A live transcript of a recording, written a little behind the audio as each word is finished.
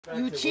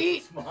You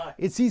cheat!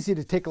 It's easy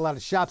to take a lot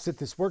of shots at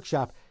this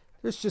workshop.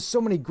 There's just so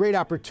many great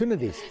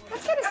opportunities.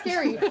 That's kind of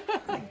scary.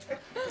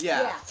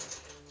 Yeah.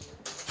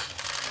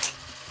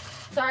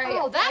 Sorry.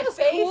 Oh, that was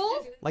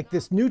cool. Like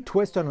this new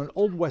twist on an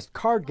Old West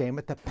card game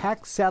at the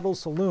Pack Saddle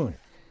Saloon,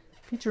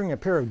 featuring a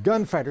pair of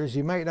gunfighters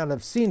you might not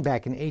have seen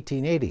back in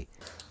 1880.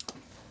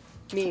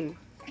 Mean.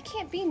 I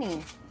can't be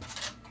mean.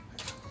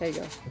 There you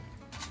go.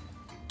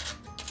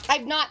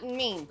 I'm not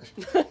mean.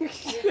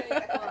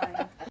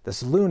 The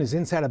saloon is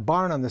inside a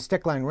barn on the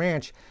Steckline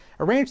Ranch,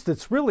 a ranch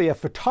that's really a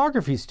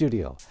photography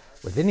studio,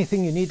 with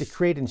anything you need to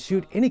create and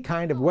shoot any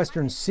kind of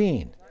Western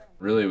scene.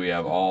 Really, we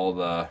have all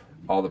the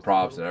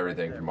props and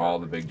everything from all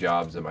the big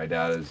jobs that my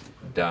dad has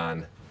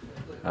done.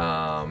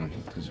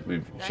 Because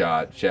we've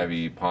shot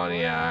Chevy,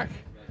 Pontiac,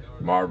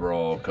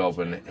 Marlboro,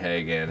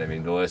 Copenhagen. I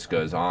mean, the list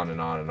goes on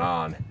and on and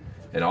on.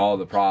 And all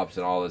the props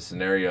and all the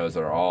scenarios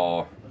are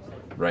all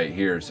right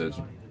here. So it's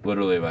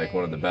literally like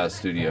one of the best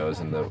studios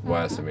in the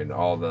West. I mean,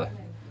 all the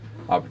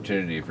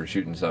opportunity for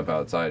shooting stuff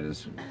outside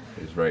is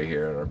right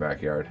here in our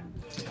backyard.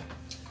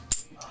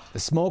 The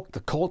smoke,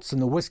 the Colts,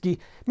 and the whiskey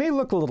may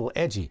look a little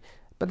edgy,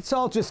 but it's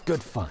all just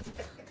good fun.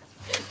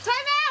 Time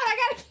out! I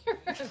gotta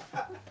get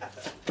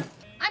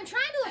I'm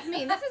trying to look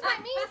mean. This is my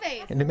mean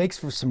face. And it makes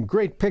for some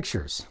great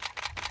pictures.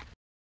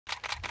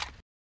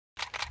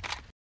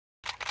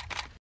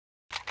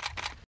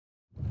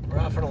 We're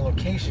off on a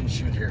location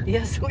shoot here.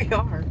 Yes, we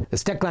are. The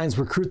Stecklines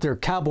recruit their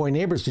cowboy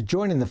neighbors to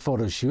join in the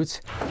photo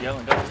shoots.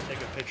 Yelling, don't take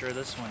a picture of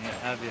this one yet,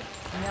 have you?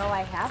 No,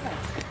 I haven't.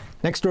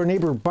 Next door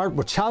neighbor Bart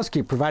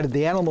Wachowski provided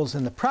the animals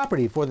and the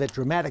property for that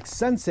dramatic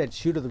sunset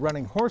shoot of the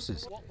running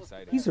horses.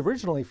 He's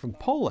originally from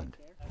Poland.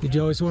 Did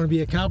you always want to be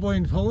a cowboy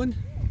in Poland?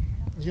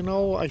 You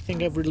know, I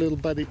think every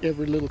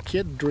little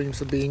kid dreams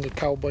of being a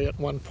cowboy at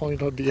one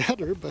point or the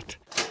other, but...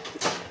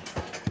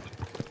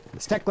 The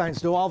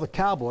Stecklines know all the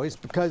cowboys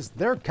because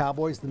they're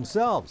cowboys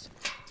themselves.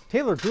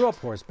 Taylor grew up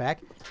horseback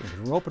and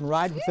can rope and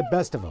ride with the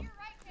best of them.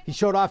 He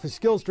showed off his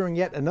skills during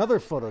yet another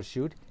photo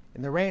shoot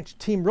in the ranch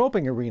team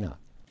roping arena.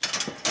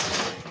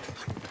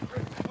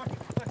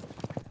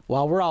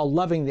 While we're all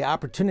loving the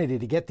opportunity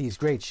to get these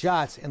great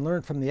shots and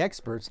learn from the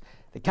experts,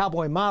 the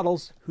cowboy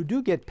models, who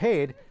do get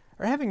paid,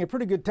 are having a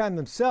pretty good time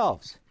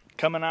themselves.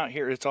 Coming out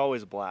here, it's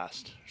always a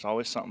blast. There's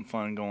always something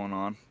fun going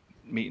on,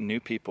 meeting new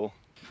people,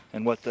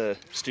 and what the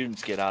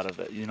students get out of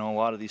it. You know, a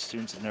lot of these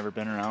students have never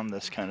been around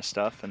this kind of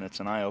stuff, and it's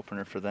an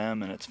eye-opener for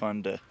them, and it's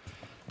fun to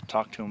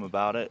talk to them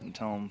about it and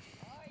tell them,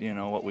 you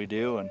know, what we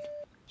do. And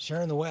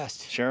sharing the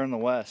West. Sharing the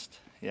West,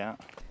 yeah.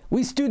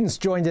 We students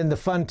joined in the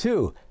fun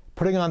too,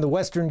 putting on the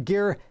Western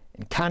gear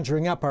and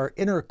conjuring up our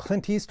inner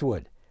Clint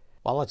Eastwood.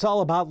 While it's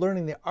all about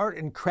learning the art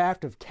and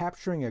craft of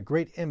capturing a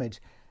great image,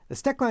 the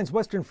Stecklines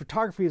Western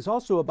Photography is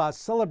also about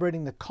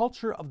celebrating the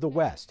culture of the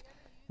West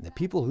and the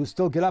people who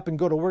still get up and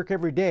go to work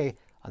every day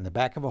on the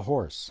back of a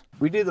horse.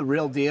 We do the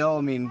real deal.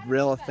 I mean,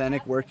 real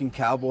authentic working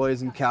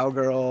cowboys and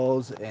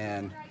cowgirls,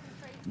 and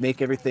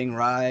make everything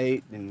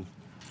right, and,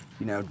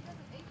 you know,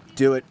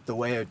 do it the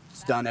way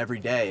it's done every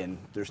day. And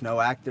there's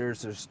no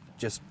actors, there's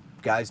just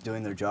guys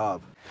doing their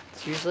job.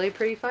 It's usually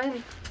pretty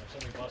fun.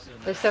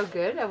 They're so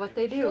good at what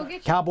they do.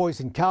 Cowboys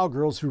and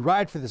cowgirls who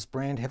ride for this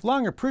brand have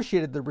long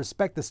appreciated the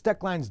respect the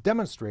Stecklines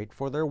demonstrate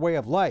for their way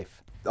of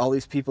life. All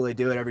these people, they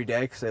do it every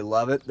day because they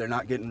love it. They're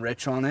not getting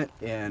rich on it,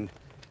 and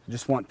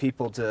just want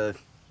people to,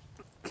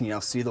 you know,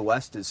 see the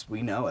West as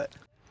we know it.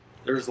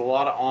 There's a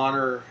lot of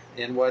honor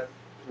in what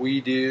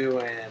we do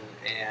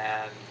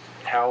and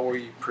how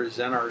we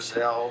present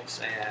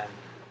ourselves, and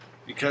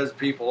because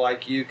people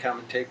like you come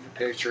and take the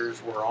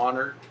pictures, we're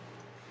honored.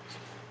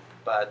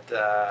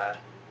 But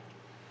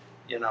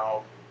you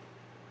know,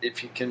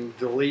 if you can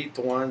delete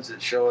the ones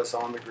that show us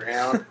on the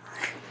ground,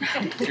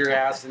 get your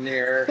ass in the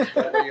air,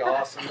 that'd be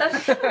awesome.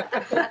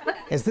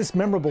 As this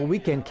memorable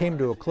weekend came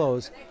to a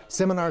close,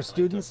 seminar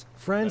students,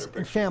 friends,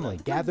 and family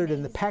gathered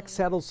in the Pack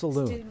Saddle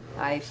Saloon.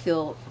 I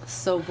feel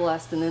so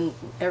blessed, and then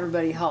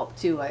everybody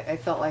helped too. I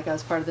felt like I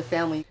was part of the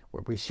family.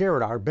 Where we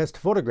shared our best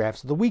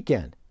photographs of the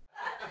weekend.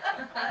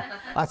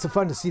 Lots of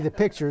fun to see the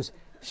pictures,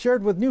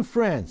 shared with new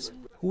friends,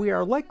 who we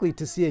are likely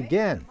to see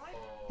again.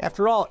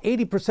 After all,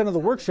 80% of the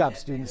workshop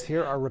students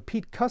here are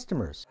repeat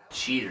customers.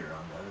 Cheater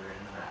on the other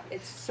end of that.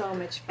 It's so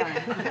much fun.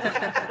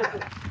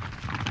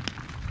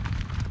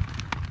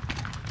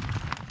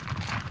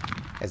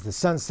 As the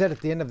sun set at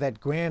the end of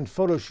that grand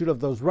photo shoot of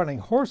those running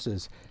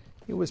horses,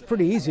 it was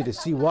pretty easy to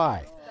see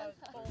why.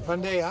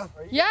 Fun day, huh?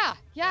 Yeah,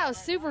 it was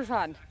super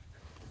fun.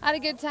 I had a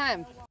good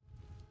time.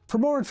 For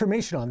more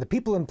information on the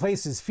people and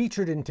places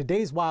featured in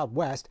Today's Wild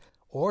West,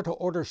 or to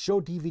order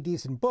show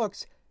DVDs and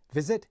books,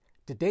 visit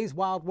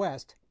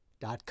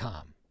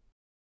todayswildwest.com.